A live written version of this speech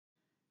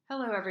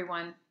Hello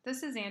everyone,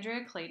 this is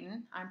Andrea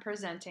Clayton. I'm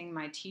presenting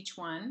my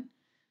TeachOne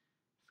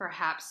for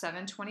HAP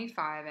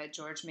 725 at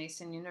George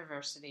Mason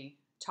University,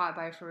 taught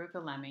by Farrokh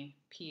Alemi,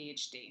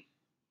 PhD.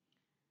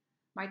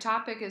 My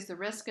topic is the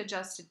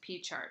risk-adjusted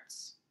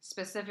P-charts,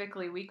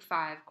 specifically Week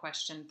 5,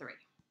 Question 3.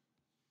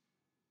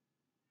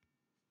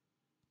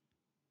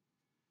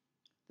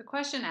 The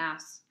question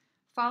asks,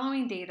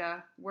 following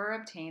data were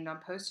obtained on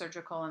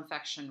post-surgical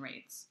infection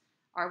rates.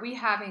 Are we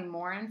having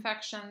more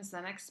infections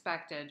than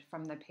expected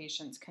from the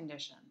patient's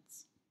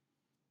conditions?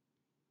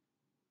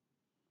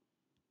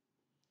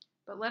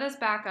 But let us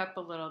back up a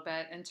little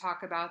bit and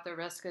talk about the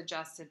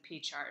risk-adjusted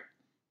P-chart.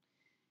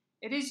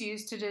 It is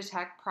used to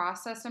detect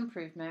process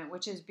improvement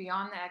which is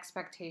beyond the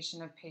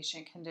expectation of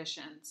patient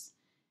conditions.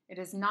 It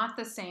is not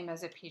the same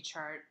as a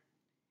P-chart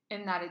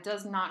in that it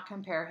does not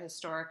compare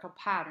historical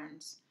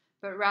patterns,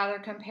 but rather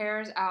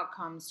compares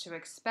outcomes to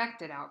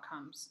expected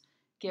outcomes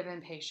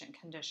given patient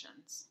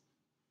conditions.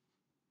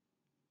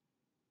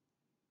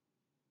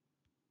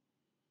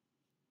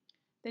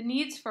 The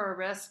needs for a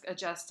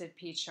risk-adjusted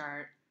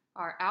P-chart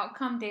are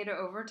outcome data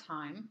over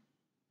time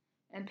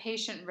and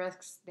patient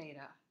risk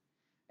data.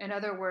 In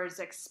other words,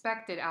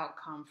 expected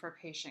outcome for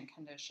patient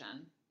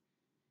condition.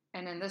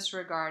 And in this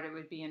regard, it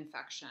would be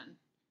infection.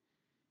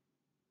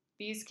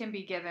 These can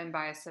be given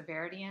by a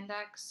severity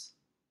index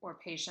or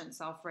patient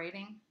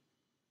self-rating.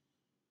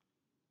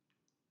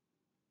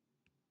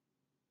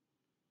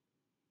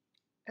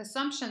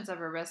 Assumptions of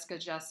a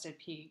risk-adjusted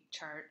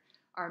P-chart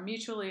are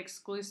mutually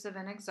exclusive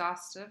and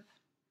exhaustive.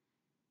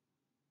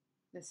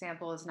 The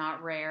sample is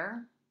not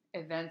rare,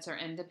 events are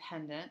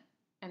independent,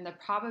 and the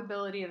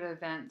probability of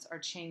events are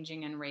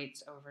changing in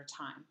rates over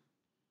time.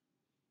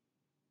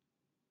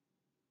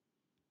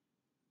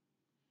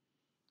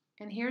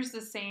 And here's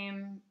the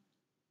same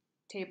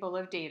table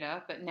of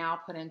data, but now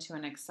put into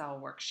an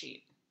Excel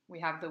worksheet. We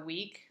have the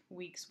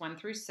weeks 1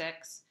 through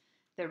 6,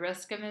 the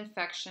risk of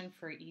infection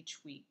for each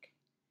week,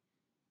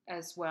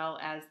 as well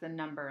as the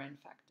number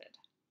infected.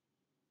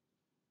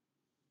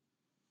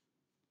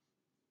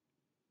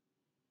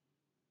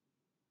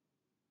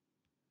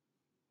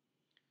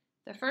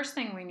 The first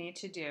thing we need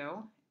to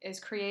do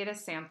is create a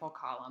sample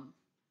column.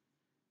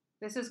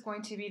 This is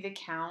going to be the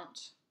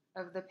count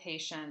of the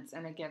patients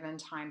in a given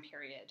time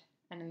period.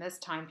 And in this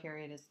time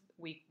period is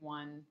week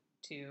 1,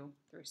 2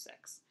 through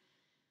 6.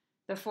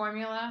 The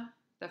formula,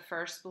 the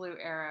first blue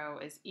arrow,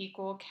 is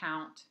equal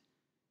count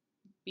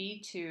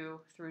B2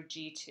 through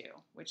G2,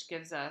 which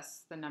gives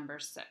us the number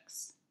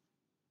 6.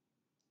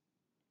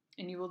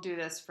 And you will do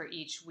this for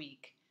each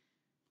week.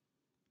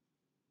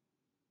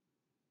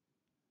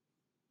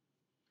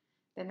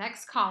 The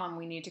next column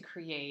we need to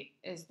create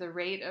is the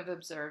rate of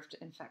observed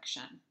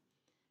infection.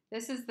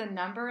 This is the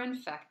number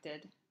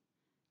infected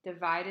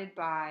divided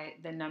by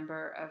the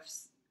number of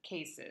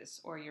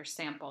cases, or your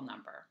sample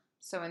number.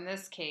 So in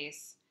this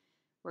case,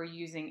 we're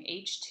using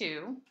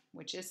H2,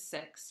 which is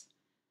 6,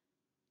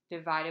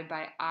 divided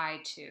by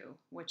I2,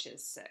 which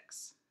is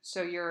 6.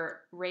 So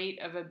your rate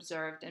of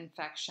observed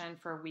infection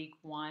for week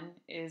 1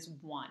 is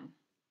 1.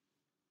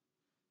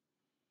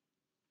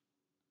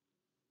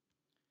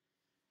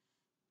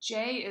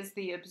 J is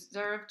the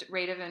observed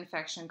rate of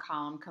infection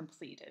column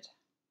completed.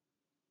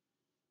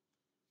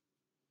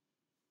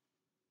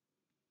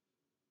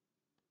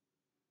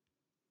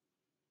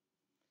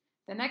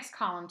 The next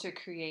column to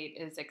create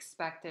is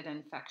expected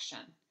infection.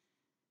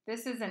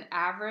 This is an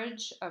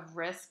average of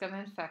risk of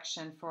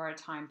infection for a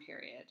time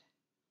period.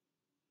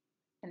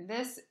 And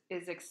this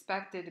is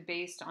expected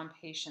based on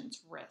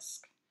patient's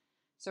risk.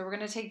 So we're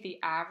going to take the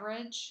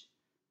average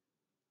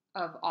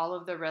of all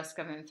of the risk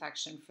of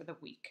infection for the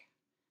week.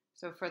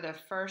 So for the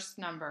first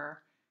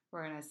number,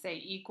 we're going to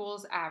say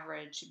equals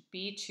average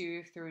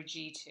B2 through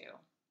G2,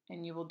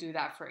 and you will do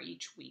that for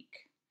each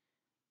week.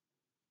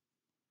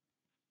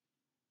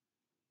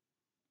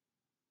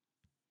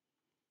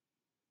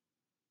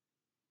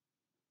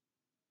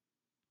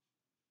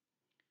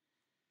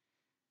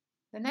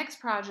 The next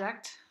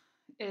project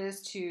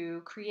is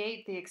to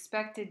create the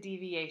expected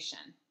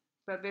deviation.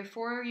 But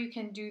before you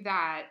can do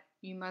that,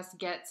 you must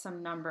get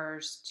some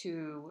numbers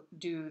to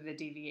do the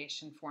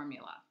deviation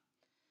formula.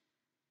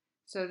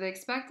 So the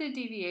expected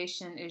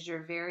deviation is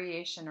your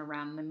variation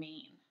around the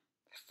mean.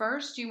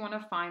 First, you want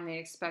to find the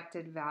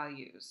expected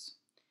values.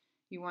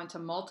 You want to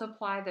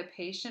multiply the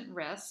patient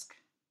risk.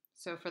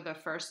 So for the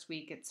first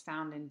week, it's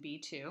found in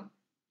B2.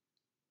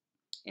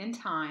 In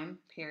time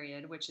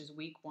period, which is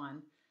week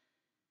 1,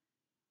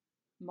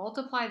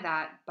 multiply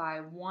that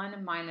by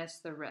 1 minus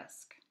the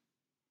risk.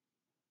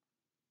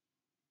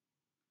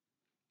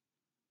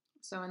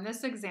 So in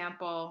this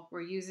example,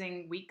 we're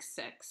using week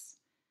 6.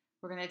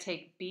 We're going to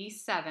take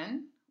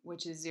B7,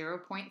 which is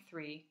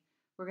 0.3.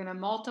 We're going to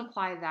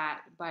multiply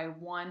that by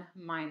 1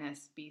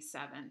 minus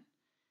B7.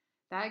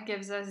 That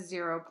gives us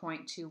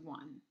 0.21.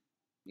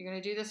 You're going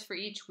to do this for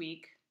each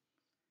week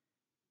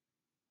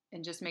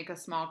and just make a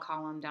small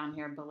column down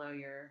here below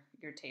your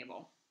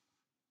table.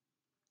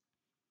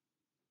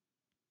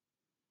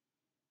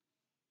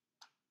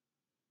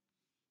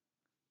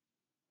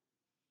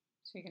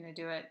 So you're going to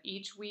do it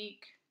each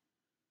week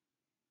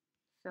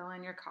Fill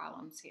in your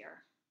columns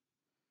here.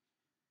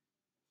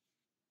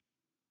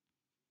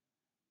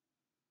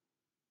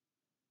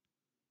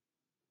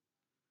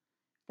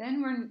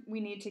 Then we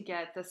need to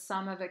get the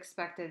sum of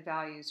expected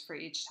values for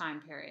each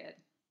time period.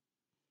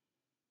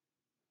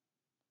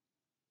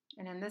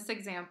 And in this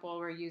example,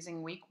 we're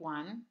using week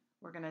 1.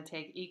 We're going to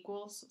take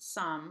equals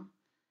sum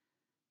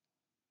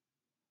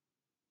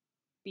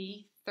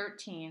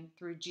B13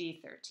 through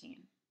G13.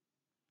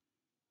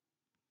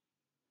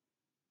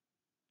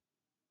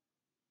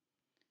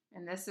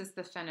 And this is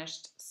the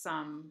finished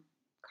sum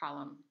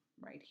column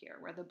right here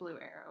where the blue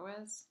arrow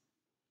is.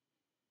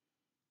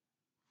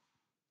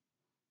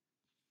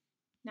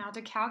 Now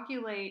to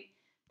calculate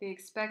the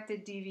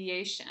expected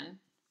deviation,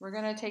 we're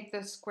going to take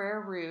the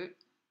square root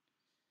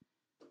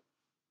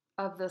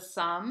of the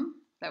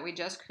sum that we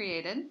just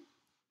created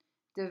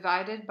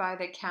divided by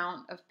the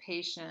count of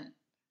patient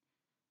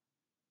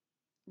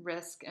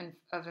risk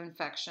of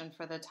infection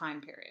for the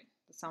time period.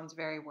 That sounds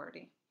very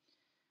wordy.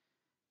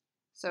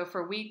 So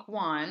for week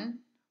 1,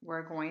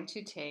 we're going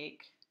to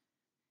take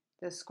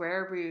the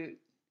square root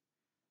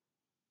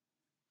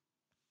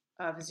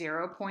of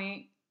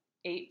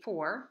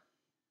 0.84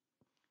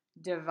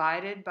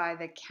 divided by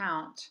the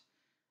count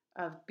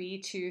of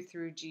B2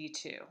 through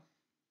G2.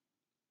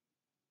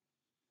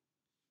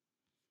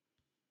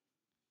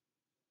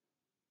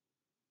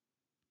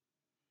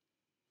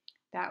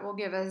 That will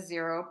give us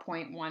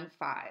 0.15,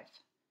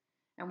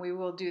 and we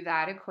will do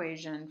that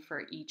equation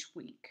for each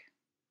week.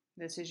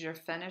 This is your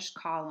finished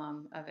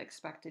column of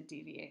expected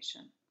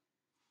deviation.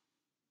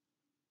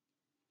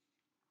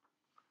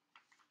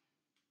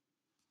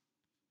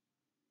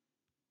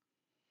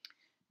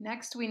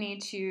 Next, we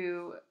need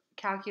to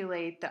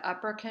calculate the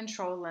upper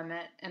control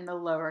limit and the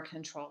lower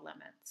control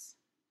limits.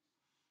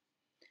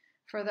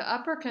 For the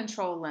upper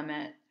control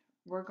limit,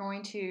 we're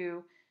going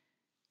to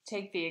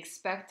take the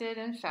expected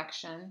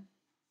infection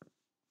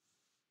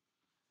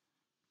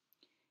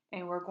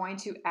and we're going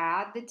to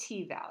add the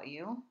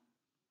t-value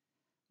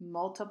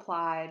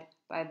multiplied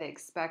by the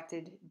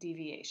expected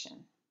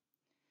deviation.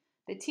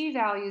 The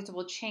t-values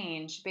will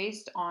change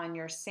based on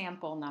your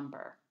sample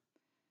number.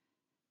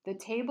 The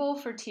table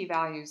for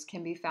t-values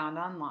can be found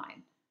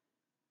online,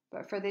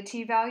 but for the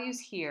t-values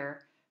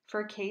here,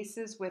 for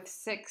cases with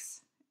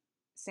 6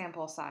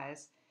 sample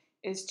size,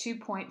 is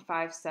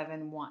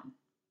 2.571.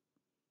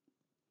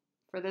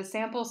 For the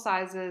sample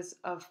sizes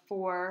of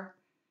 4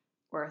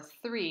 or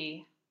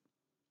 3,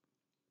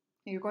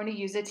 you're going to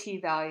use a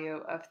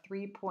t-value of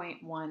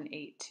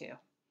 3.182.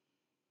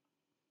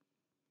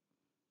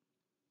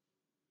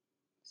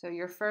 So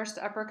your first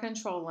upper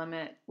control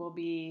limit will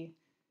be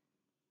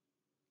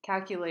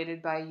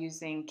calculated by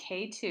using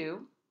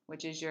K2,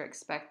 which is your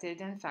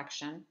expected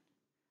infection,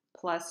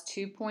 plus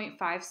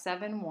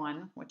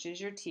 2.571, which is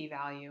your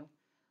t-value,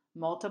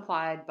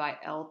 multiplied by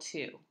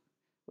L2,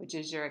 which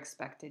is your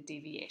expected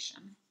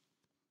deviation.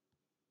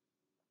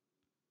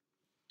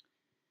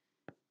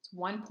 It's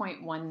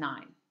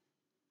 1.19.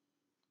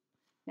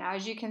 Now,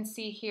 as you can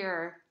see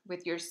here,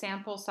 with your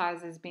sample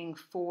sizes being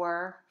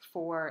 4,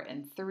 4,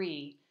 and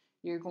 3,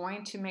 you're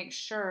going to make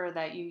sure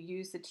that you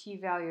use the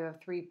t-value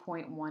of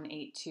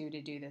 3.182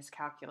 to do this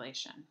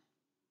calculation.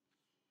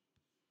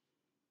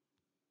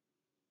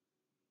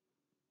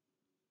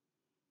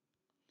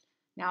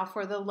 Now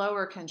for the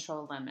lower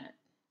control limit,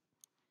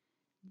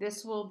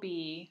 this will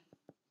be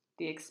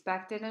the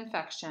expected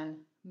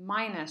infection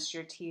minus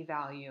your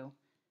t-value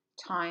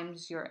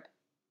times your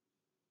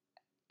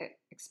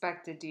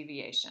expected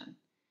deviation.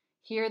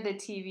 Here the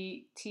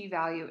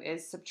t-value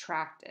is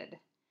subtracted,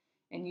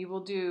 and you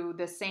will do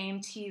the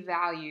same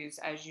t-values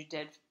as you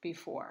did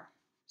before.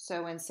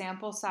 So in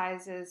sample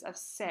sizes of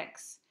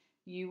 6,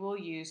 you will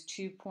use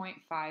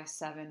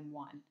 2.571.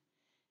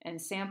 In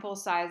sample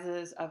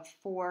sizes of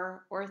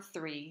 4 or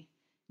 3,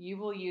 you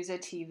will use a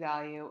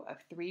t-value of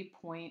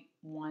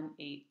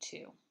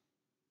 3.182.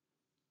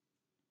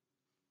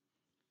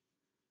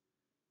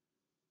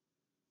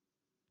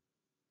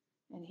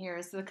 And here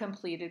is the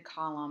completed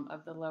column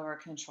of the lower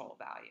control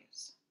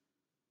values.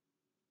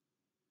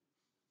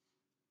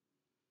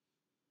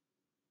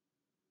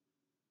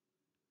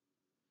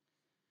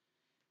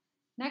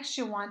 Next,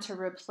 you'll want to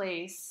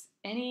replace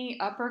any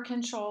upper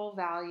control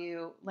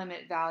value,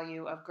 limit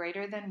value of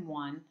greater than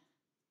 1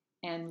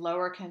 and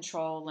lower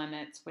control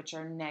limits which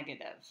are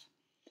negative.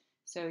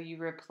 So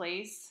you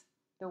replace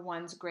the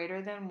ones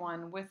greater than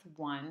 1 with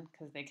 1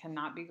 because they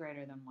cannot be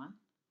greater than 1.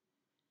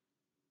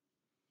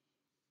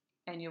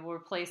 And you will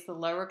replace the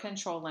lower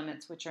control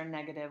limits which are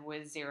negative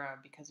with 0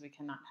 because we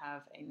cannot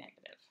have a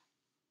negative.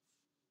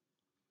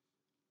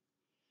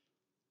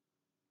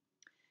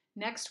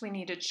 Next, we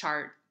need to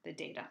chart the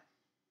data.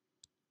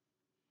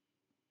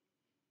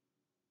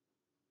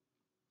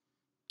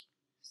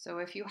 So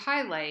if you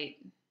highlight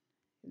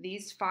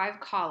these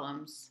 5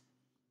 columns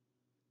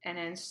and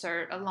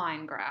insert a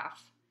line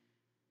graph,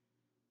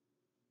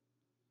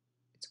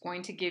 it's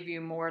going to give you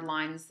more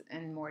lines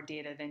and more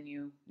data than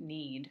you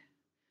need,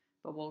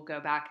 but we'll go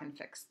back and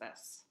fix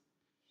this.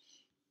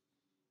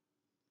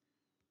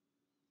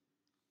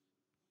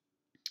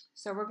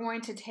 So we're going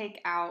to take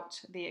out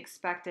the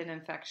expected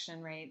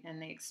infection rate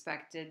and the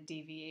expected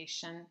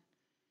deviation.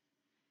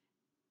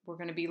 We're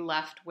going to be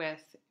left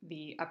with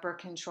the upper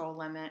control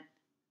limit,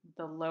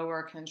 the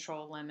lower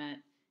control limit,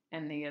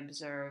 and the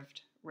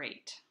observed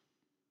rate.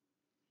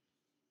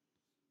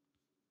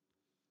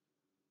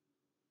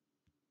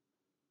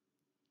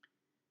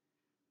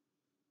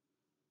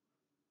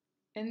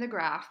 In the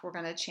graph, we're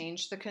going to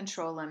change the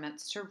control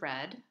limits to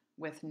red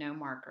with no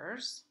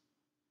markers.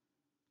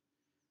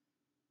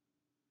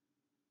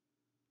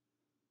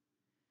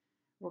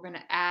 We're going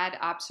to add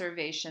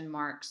observation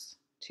marks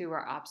to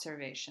our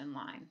observation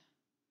line.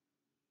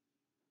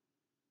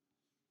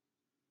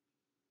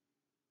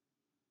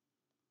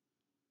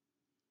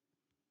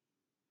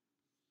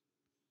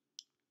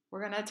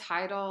 We're going to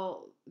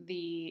title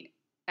the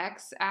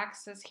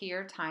x-axis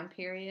here, time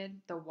period,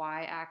 the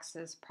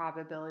y-axis,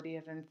 probability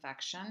of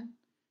infection.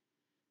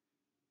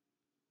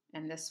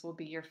 And this will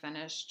be your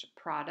finished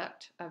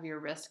product of your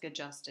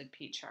risk-adjusted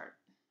PChart.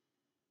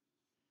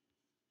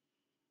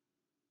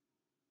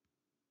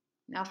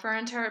 Now for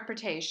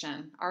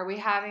interpretation, are we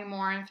having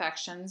more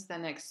infections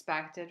than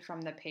expected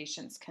from the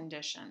patient's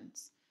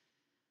conditions?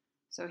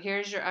 So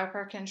here's your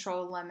upper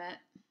control limit.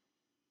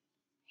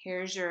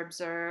 Here's your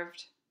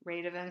observed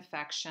rate of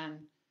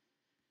infection,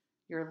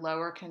 your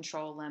lower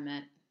control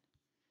limit.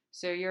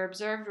 So your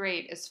observed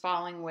rate is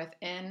falling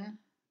within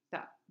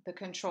the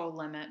control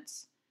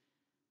limits.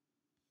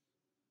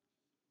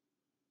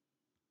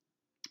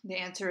 The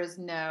answer is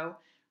no.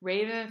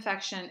 Rate of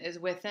infection is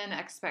within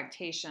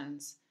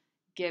expectations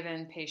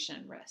given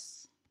patient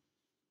risks.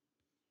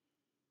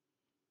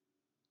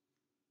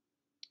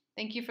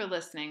 Thank you for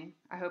listening.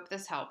 I hope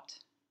this helped.